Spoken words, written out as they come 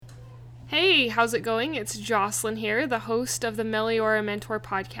Hey, how's it going? It's Jocelyn here, the host of the Meliora Mentor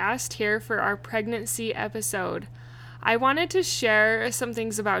podcast, here for our pregnancy episode. I wanted to share some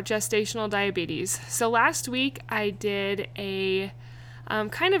things about gestational diabetes. So last week I did a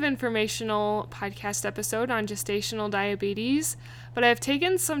kind of informational podcast episode on gestational diabetes, but I've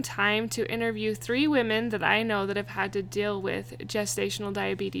taken some time to interview 3 women that I know that have had to deal with gestational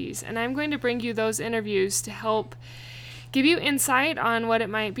diabetes, and I'm going to bring you those interviews to help give you insight on what it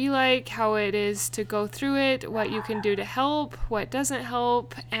might be like, how it is to go through it, what you can do to help, what doesn't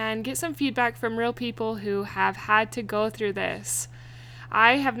help, and get some feedback from real people who have had to go through this.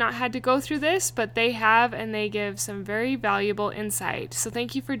 I have not had to go through this, but they have, and they give some very valuable insight. So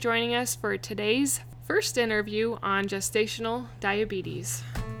thank you for joining us for today's first interview on gestational diabetes.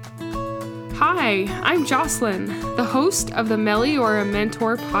 Hi, I'm Jocelyn, the host of the Meliora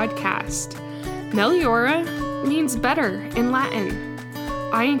Mentor podcast. Meliora means better in Latin.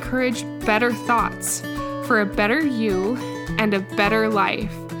 I encourage better thoughts for a better you and a better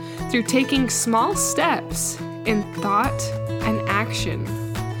life through taking small steps in thought and action.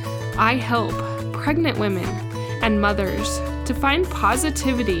 I help pregnant women and mothers to find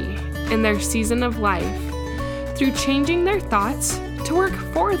positivity in their season of life through changing their thoughts to work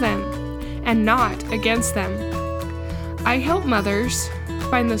for them and not against them. I help mothers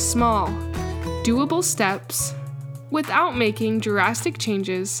find the small, doable steps without making drastic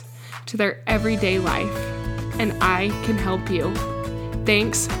changes to their everyday life, and I can help you.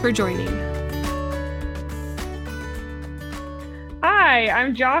 Thanks for joining. Hi,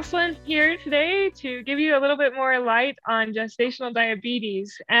 I'm Jocelyn here today to give you a little bit more light on gestational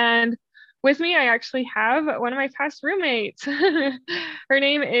diabetes. And with me, I actually have one of my past roommates. Her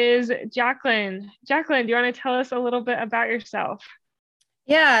name is Jacqueline. Jacqueline, do you want to tell us a little bit about yourself?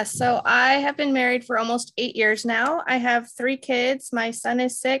 Yeah, so I have been married for almost 8 years now. I have 3 kids. My son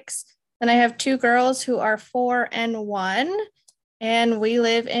is 6, and I have 2 girls who are 4 and 1. And we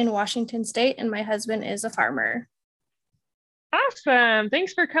live in Washington State, and my husband is a farmer. Awesome.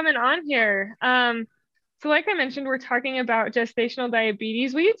 Thanks for coming on here. So like I mentioned, we're talking about gestational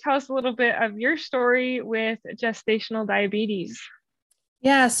diabetes. Will you tell us a little bit of your story with gestational diabetes?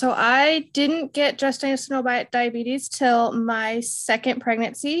 Yeah, so I didn't get gestational diabetes till my second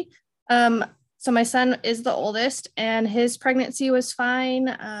pregnancy. So my son is the oldest, and his pregnancy was fine.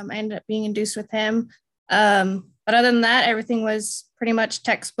 I ended up being induced with him. But other than that, everything was pretty much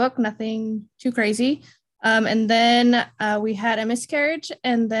textbook, nothing too crazy. And then we had a miscarriage,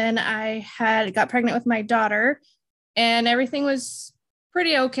 and then I got pregnant with my daughter, and everything was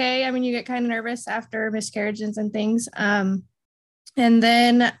pretty okay. I mean, you get kind of nervous after miscarriages and things. And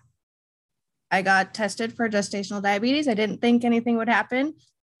then I got tested for gestational diabetes. I didn't think anything would happen.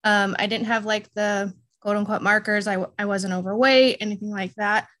 I didn't have like the quote unquote markers. I wasn't overweight, anything like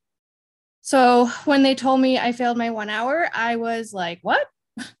that. So when they told me I failed my 1 hour, I was like, what?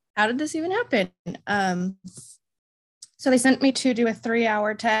 How did this even happen? So they sent me to do a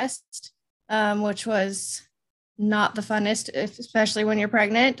 3-hour test, which was not the funnest, especially when you're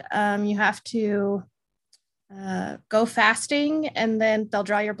pregnant. You have to go fasting, and then they'll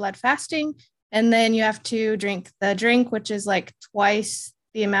draw your blood fasting. And then you have to drink the drink, which is like twice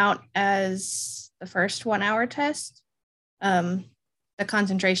the amount as the first 1 hour test. The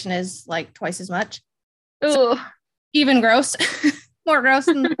concentration is like twice as much. Oh, so even gross, more gross.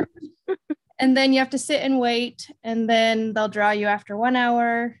 And then you have to sit and wait, and then they'll draw you after 1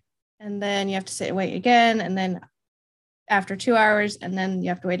 hour, and then you have to sit and wait again, and then after 2 hours, and then you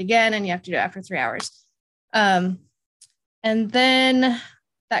have to wait again, and you have to do it after 3 hours. And then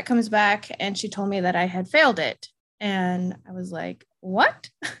that comes back, and she told me that I had failed it. And I was like, what?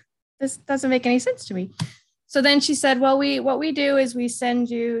 This doesn't make any sense to me. So then she said, well, what we do is we send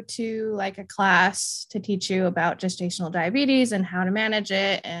you to like a class to teach you about gestational diabetes and how to manage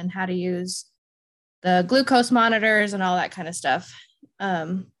it and how to use the glucose monitors and all that kind of stuff.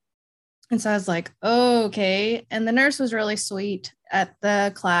 And so I was like, oh, okay. And the nurse was really sweet at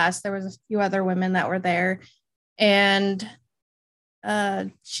the class. There was a few other women that were there, and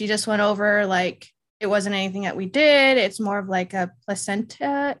she just went over like it wasn't anything that we did. It's more of like a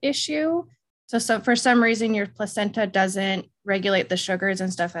placenta issue. So for some reason, your placenta doesn't regulate the sugars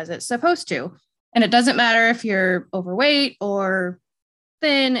and stuff as it's supposed to. And it doesn't matter if you're overweight or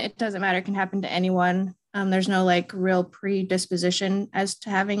thin. It doesn't matter. It can happen to anyone. There's no like real predisposition as to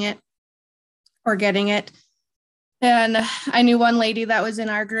having it or getting it. And I knew one lady that was in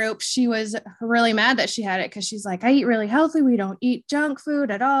our group. She was really mad that she had it because she's like, I eat really healthy. We don't eat junk food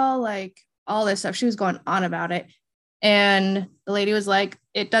at all. Like all this stuff. She was going on about it. And the lady was like,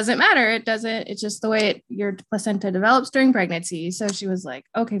 it doesn't matter. It's just the way your placenta develops during pregnancy. So she was like,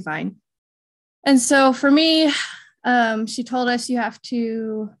 okay, fine. And so for me, she told us you have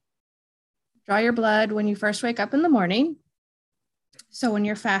to draw your blood when you first wake up in the morning. So when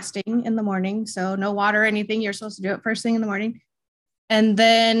you're fasting in the morning, so no water or anything, you're supposed to do it first thing in the morning. And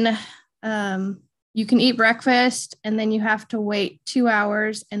then you can eat breakfast, and then you have to wait 2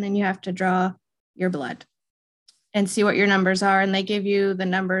 hours, and then you have to draw your blood and see what your numbers are. And they give you the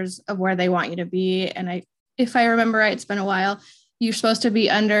numbers of where they want you to be. And if I remember right, it's been a while, you're supposed to be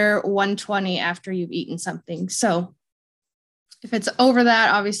under 120 after you've eaten something. So if it's over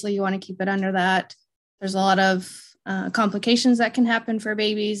that, obviously you want to keep it under that. There's a lot of complications that can happen for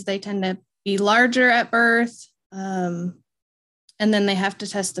babies. They tend to be larger at birth. And then they have to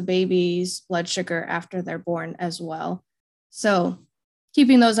test the baby's blood sugar after they're born as well. So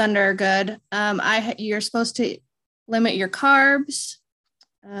keeping those under are good. You're supposed to limit your carbs.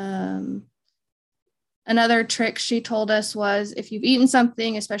 Another trick she told us was if you've eaten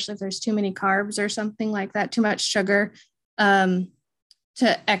something, especially if there's too many carbs or something like that, too much sugar,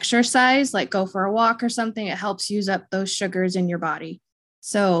 to exercise, like go for a walk or something, it helps use up those sugars in your body.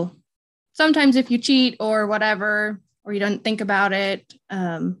 So sometimes if you cheat or whatever, or you don't think about it,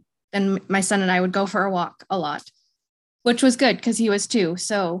 then my son and I would go for a walk a lot, which was good because he was 2.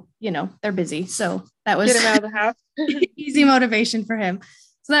 So, they're busy. So that was Get him out of the house. easy motivation for him.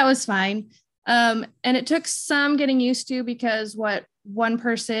 So that was fine. And it took some getting used to, because what one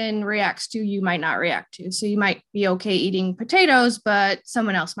person reacts to, you might not react to. So you might be okay eating potatoes, but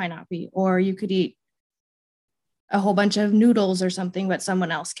someone else might not be. Or you could eat a whole bunch of noodles or something, but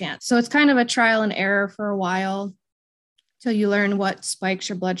someone else can't. So it's kind of a trial and error for a while till you learn what spikes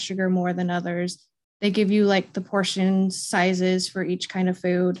your blood sugar more than others. They give you like the portion sizes for each kind of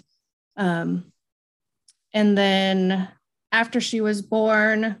food. And then after she was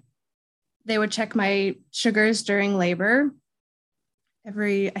born, they would check my sugars during labor I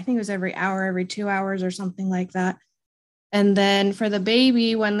think it was every hour, every 2 hours or something like that. And then for the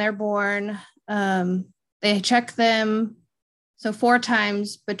baby, when they're born, they check them. So 4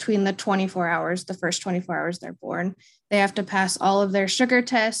 times between the 24 hours, the first 24 hours they're born, they have to pass all of their sugar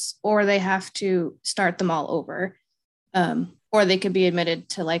tests, or they have to start them all over. Or they could be admitted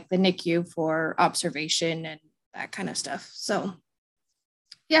to like the NICU for observation and that kind of stuff. So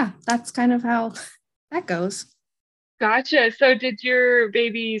yeah, that's kind of how that goes. Gotcha. So did your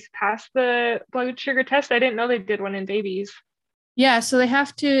babies pass the blood sugar test? I didn't know they did one in babies. Yeah, so they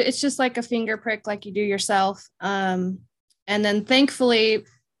have to, it's just like a finger prick like you do yourself. And then thankfully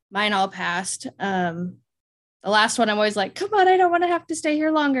mine all passed. The last one, I'm always like, come on, I don't want to have to stay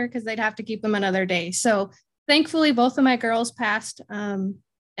here longer, because they'd have to keep them another day. So thankfully both of my girls passed.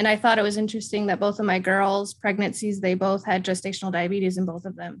 And I thought it was interesting that both of my girls' pregnancies, they both had gestational diabetes in both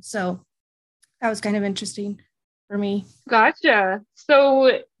of them. So that was kind of interesting for me. Gotcha.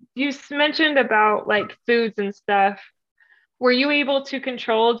 So you mentioned about like foods and stuff. Were you able to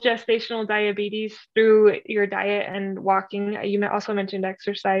control gestational diabetes through your diet and walking? You also mentioned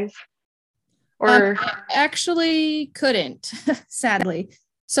exercise. Or I actually couldn't, sadly.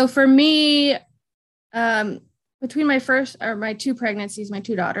 So for me, between my 2 pregnancies, my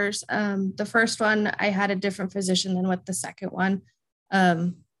 2 daughters, the first one, I had a different physician than with the second one.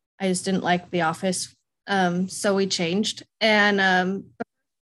 I just didn't like the office. So we changed, and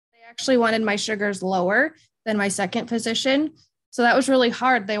they actually wanted my sugars lower than my second physician. So that was really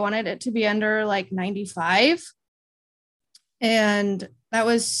hard. They wanted it to be under like 95. And that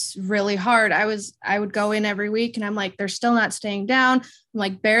was really hard. I would go in every week and I'm like, they're still not staying down. I'm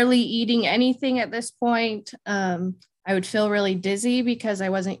like barely eating anything at this point. I would feel really dizzy because I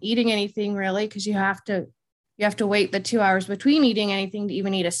wasn't eating anything really, because you have to wait the 2 hours between eating anything to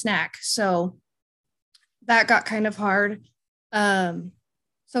even eat a snack. So that got kind of hard.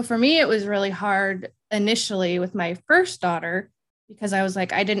 So for me, it was really hard initially with my first daughter, because I was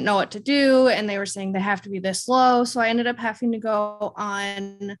like, I didn't know what to do. And they were saying they have to be this low. So I ended up having to go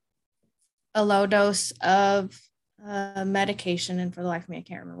on a low dose of medication. And for the life of me, I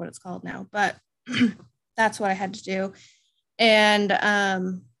can't remember what it's called now, but that's what I had to do. And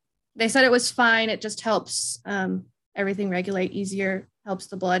they said it was fine. It just helps everything regulate easier, helps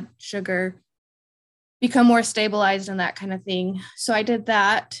the blood sugar become more stabilized and that kind of thing. So I did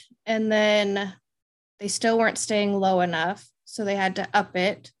that. And then they still weren't staying low enough. So they had to up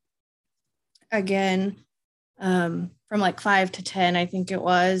it again, from like 5 to 10, I think it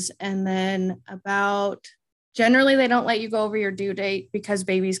was. And then generally they don't let you go over your due date because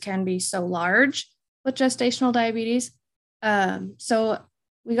babies can be so large with gestational diabetes. So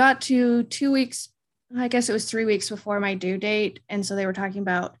we got to 2 weeks, I guess it was 3 weeks before my due date. And so they were talking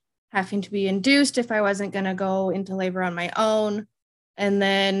about having to be induced if I wasn't going to go into labor on my own. And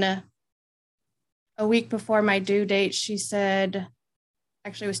then a week before my due date, she said,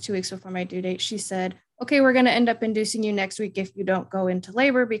 actually, it was 2 weeks before my due date, she said, okay, we're going to end up inducing you next week if you don't go into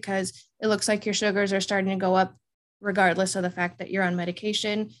labor because it looks like your sugars are starting to go up, regardless of the fact that you're on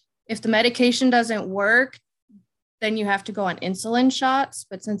medication. If the medication doesn't work, then you have to go on insulin shots.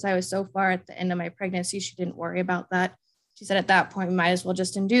 But since I was so far at the end of my pregnancy, she didn't worry about that. She said at that point, we might as well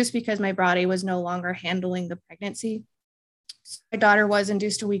just induce because my body was no longer handling the pregnancy. So my daughter was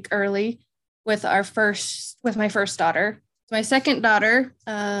induced a week early with my first daughter. My second daughter,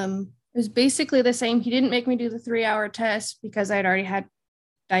 it was basically the same. He didn't make me do the 3-hour test because I'd already had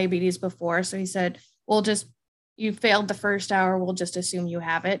diabetes before. So he said, you failed the first hour. We'll just assume you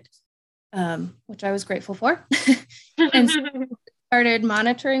have it, which I was grateful for. And started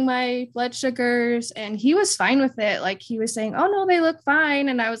monitoring my blood sugars, and he was fine with it. Like, he was saying, oh no, they look fine.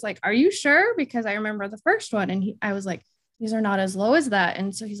 And I was like, are you sure? Because I remember the first one. And I was like, these are not as low as that.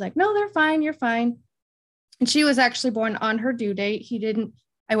 And so he's like, no, they're fine. You're fine. And she was actually born on her due date.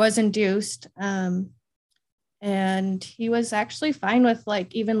 I was induced. And he was actually fine with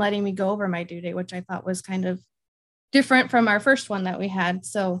like even letting me go over my due date, which I thought was kind of different from our first one that we had.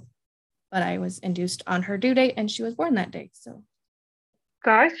 So, but I was induced on her due date and she was born that day. So.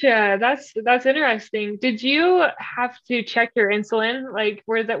 Gotcha. That's interesting. Did you have to check your insulin? Like,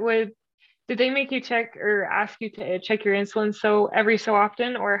 did they make you check or ask you to check your insulin every so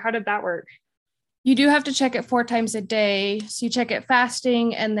often, or how did that work? You do have to check it 4 times a day. So you check it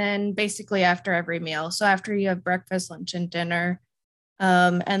fasting and then basically after every meal. So after you have breakfast, lunch, and dinner.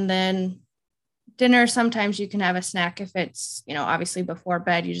 And then dinner, sometimes you can have a snack if it's, obviously before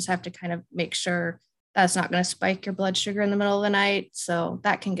bed. You just have to kind of make sure that's not going to spike your blood sugar in the middle of the night. So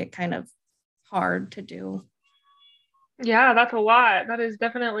that can get kind of hard to do. Yeah, that's a lot. That is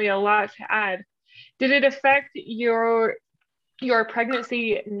definitely a lot to add. Did it affect your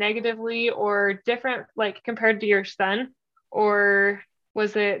pregnancy negatively or different, like compared to your son? Or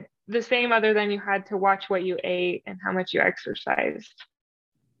was it the same other than you had to watch what you ate and how much you exercised?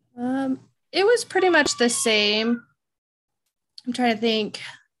 It was pretty much the same. I'm trying to think.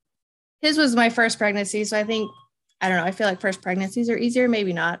 His was my first pregnancy. So I don't know. I feel like first pregnancies are easier,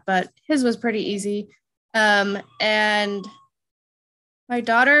 maybe not, but his was pretty easy. And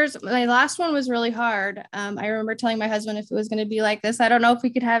my last one was really hard. I remember telling my husband if it was going to be like this, I don't know if we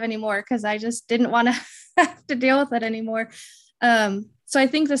could have any more because I just didn't want to have to deal with it anymore. So I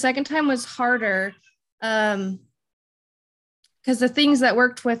think the second time was harder because the things that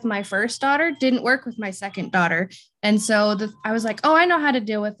worked with my first daughter didn't work with my second daughter. And so I was like, oh, I know how to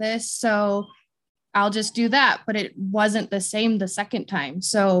deal with this. So I'll just do that. But it wasn't the same the second time.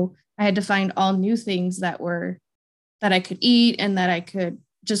 So I had to find all new things that I could eat and that I could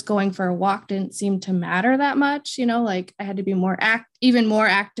just going for a walk didn't seem to matter that much. Like I had to be even more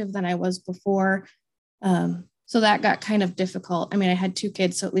active than I was before. So that got kind of difficult. I mean, I had 2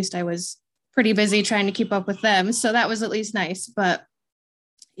 kids, so at least I was pretty busy trying to keep up with them. So that was at least nice, but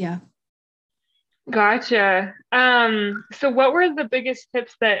yeah. Gotcha. So what were the biggest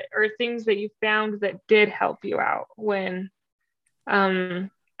tips or things that you found that did help you out when,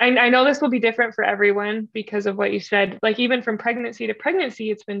 I know this will be different for everyone because of what you said, like even from pregnancy to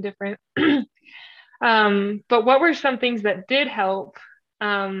pregnancy, it's been different. But what were some things that did help,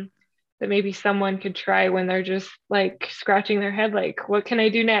 that maybe someone could try when they're just like scratching their head, like, what can I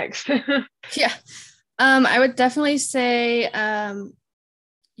do next? Yeah. I would definitely say,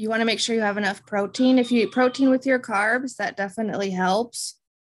 you want to make sure you have enough protein. If you eat protein with your carbs, that definitely helps.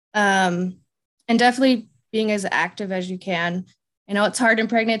 And definitely being as active as you can. I know it's hard in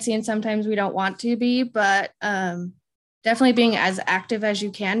pregnancy and sometimes we don't want to be, but definitely being as active as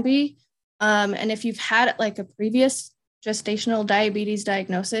you can be. And if you've had like a previous gestational diabetes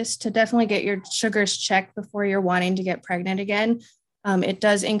diagnosis, to definitely get your sugars checked before you're wanting to get pregnant again. It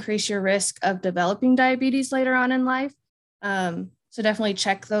does increase your risk of developing diabetes later on in life. So definitely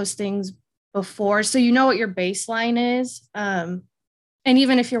check those things before, so you know what your baseline is. And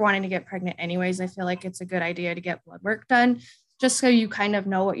even if you're wanting to get pregnant anyways, I feel like it's a good idea to get blood work done, just so you kind of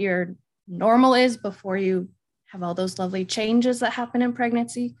know what your normal is before you have all those lovely changes that happen in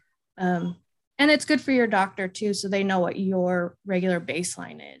pregnancy. And it's good for your doctor too, so they know what your regular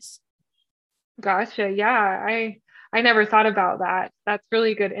baseline is. Gotcha. Yeah, I never thought about that. That's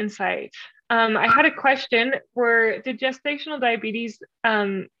really good insight. I had a question. Did gestational diabetes,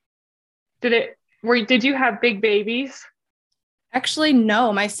 did you have big babies? Actually,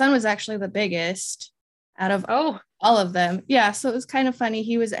 no. My son was actually the biggest out of all of them. Yeah, so it was kind of funny.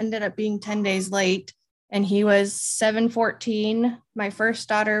 He ended up being 10 days late, and he was 7'14". My first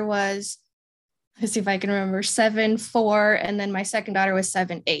daughter was, let's see if I can remember, 7'4", and then my second daughter was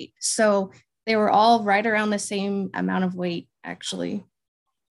 7'8". So They were all right around the same amount of weight, actually.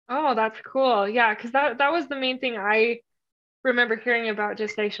 Oh, that's cool. Yeah, because that was the main thing I remember hearing about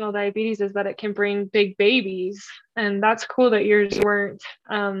gestational diabetes is that it can bring big babies, and that's cool that yours weren't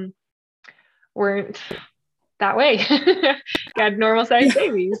that way. You had normal sized Yeah.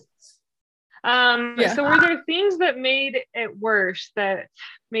 babies. Yeah. So were there things that made it worse, that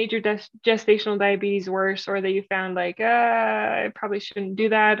made your gestational diabetes worse, or that you found like, I probably shouldn't do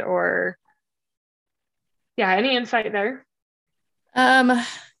that, or yeah, any insight there? Um,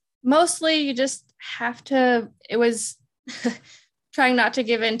 Mostly you just have to, it was trying not to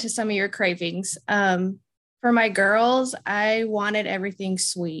give in to some of your cravings. For my girls, I wanted everything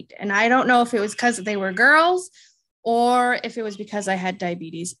sweet. And I don't know if it was because they were girls or if it was because I had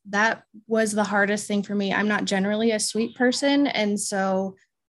diabetes. That was the hardest thing for me. I'm not generally a sweet person. And so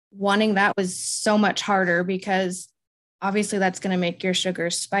wanting that was so much harder because obviously that's going to make your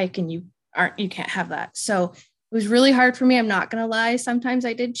sugars spike and you can't have that. So it was really hard for me. I'm not going to lie. Sometimes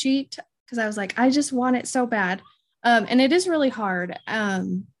I did cheat because I was like, I just want it so bad. And it is really hard.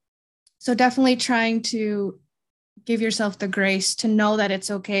 So definitely trying to give yourself the grace to know that it's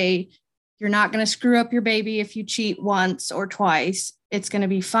okay. You're not going to screw up your baby if you cheat once or twice. It's going to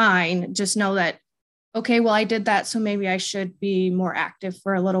be fine. Just know that, okay, well, I did that. So maybe I should be more active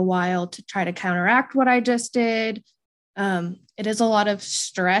for a little while to try to counteract what I just did. It is a lot of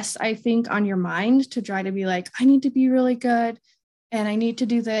stress, I think, on your mind to try to be like, I need to be really good and I need to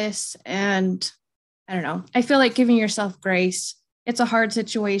do this. And I don't know. I feel like giving yourself grace. It's a hard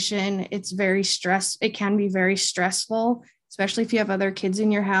situation. It can be very stressful, especially if you have other kids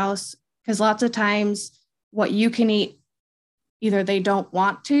in your house, because lots of times what you can eat, either they don't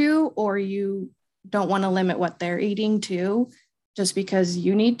want to, or you don't want to limit what they're eating too, just because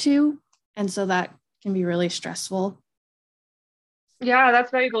you need to. And so that can be really stressful. Yeah, that's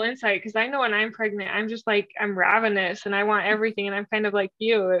valuable insight because I know when I'm pregnant, I'm just like, I'm ravenous and I want everything. And I'm kind of like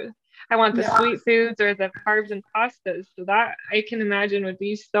you. I want the Yeah. sweet foods or the carbs and pastas. So that I can imagine would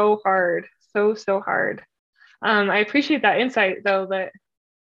be so hard. So, so hard. I appreciate that insight though, that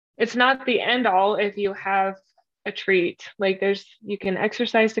it's not the end all if you have a treat. Like you can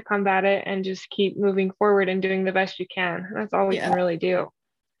exercise to combat it and just keep moving forward and doing the best you can. That's all we can Yeah. really do.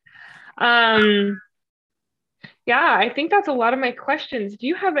 Um, yeah, I think that's a lot of my questions. Do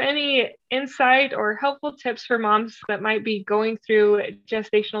you have any insight or helpful tips for moms that might be going through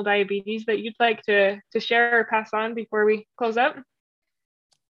gestational diabetes that you'd like to share or pass on before we close up?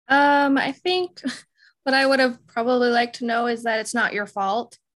 I think what I would have probably liked to know is that it's not your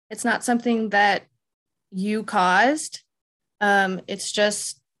fault. It's not something that you caused. It's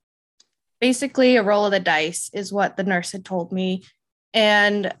just basically a roll of the dice, is what the nurse had told me.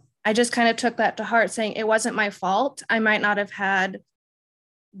 And I just kind of took that to heart, saying it wasn't my fault. I might not have had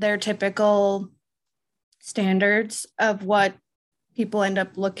their typical standards of what people end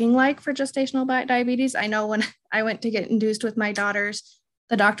up looking like for gestational diabetes. I know when I went to get induced with my daughters,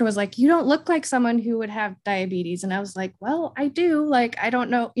 the doctor was like, "You don't look like someone who would have diabetes." And I was like, "Well, I do. Like, I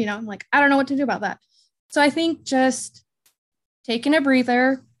don't know, I'm like, I don't know what to do about that." So I think just taking a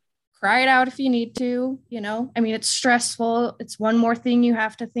breather, cry it out if you need to. I mean, it's stressful. It's one more thing you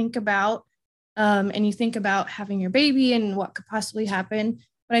have to think about. And you think about having your baby and what could possibly happen.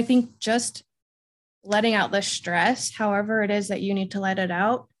 But I think just letting out the stress, however it is that you need to let it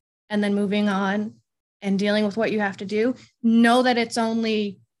out, and then moving on and dealing with what you have to do. Know that it's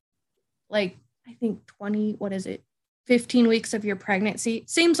only like, I think 20, what is it? 15 weeks of your pregnancy.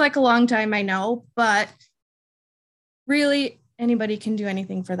 Seems like a long time, I know, but really anybody can do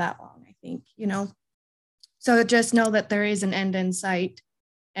anything for that long, I think. So just know that there is an end in sight.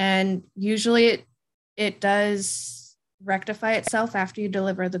 And usually it does rectify itself after you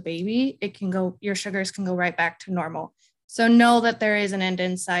deliver the baby. Your sugars can go right back to normal. So know that there is an end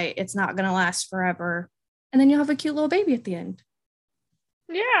in sight. It's not going to last forever. And then you'll have a cute little baby at the end.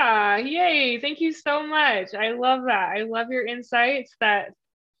 Yeah, yay. Thank you so much. I love that. I love your insights that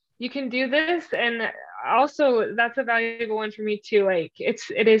you can do this. And also that's a valuable one for me too. Like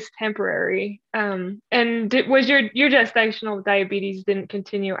it is temporary. Was your gestational diabetes didn't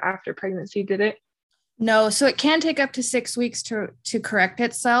continue after pregnancy, did it? No, so it can take up to 6 weeks to correct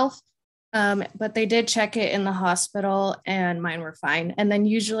itself. But they did check it in the hospital and mine were fine. And then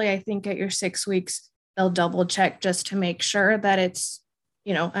usually I think at your 6 weeks, they'll double check just to make sure that it's,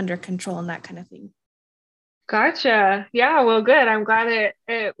 under control and that kind of thing. Gotcha. Yeah, well, good. I'm glad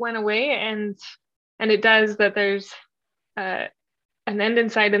it went away and it does that there's uh, an end in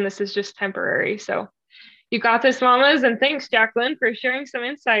sight and this is just temporary. So you got this, mamas, and thanks, Jacqueline, for sharing some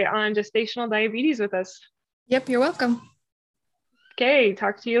insight on gestational diabetes with us. Yep, you're welcome. Okay,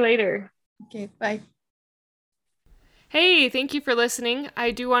 talk to you later. Okay, bye. Hey, thank you for listening.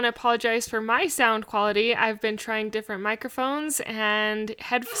 I do want to apologize for my sound quality. I've been trying different microphones and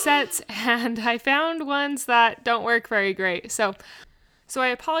headsets, and I found ones that don't work very great. So I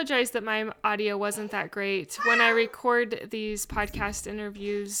apologize that my audio wasn't that great. When I record these podcast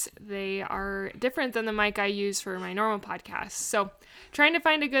interviews, they are different than the mic I use for my normal podcast. So trying to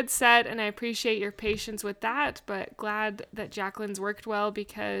find a good set, and I appreciate your patience with that, but glad that Jacqueline's worked well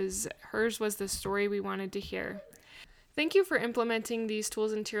because hers was the story we wanted to hear. Thank you for implementing these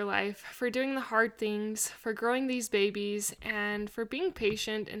tools into your life, for doing the hard things, for growing these babies, and for being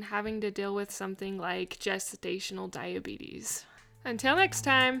patient and having to deal with something like gestational diabetes. Until next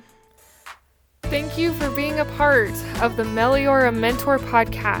time. Thank you for being a part of the Meliora Mentor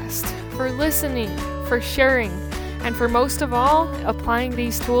podcast, for listening, for sharing, and for most of all, applying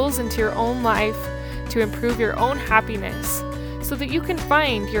these tools into your own life to improve your own happiness so that you can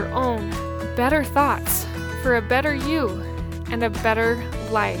find your own better thoughts for a better you and a better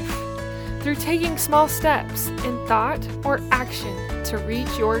life through taking small steps in thought or action to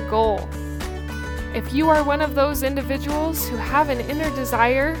reach your goal. If you are one of those individuals who have an inner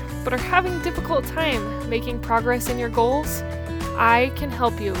desire but are having a difficult time making progress in your goals, I can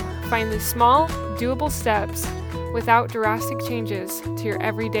help you find the small, doable steps without drastic changes to your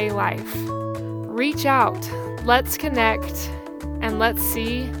everyday life. Reach out, let's connect, and let's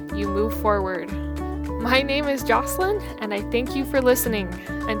see you move forward. My name is Jocelyn, and I thank you for listening.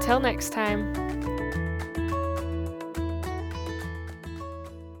 Until next time.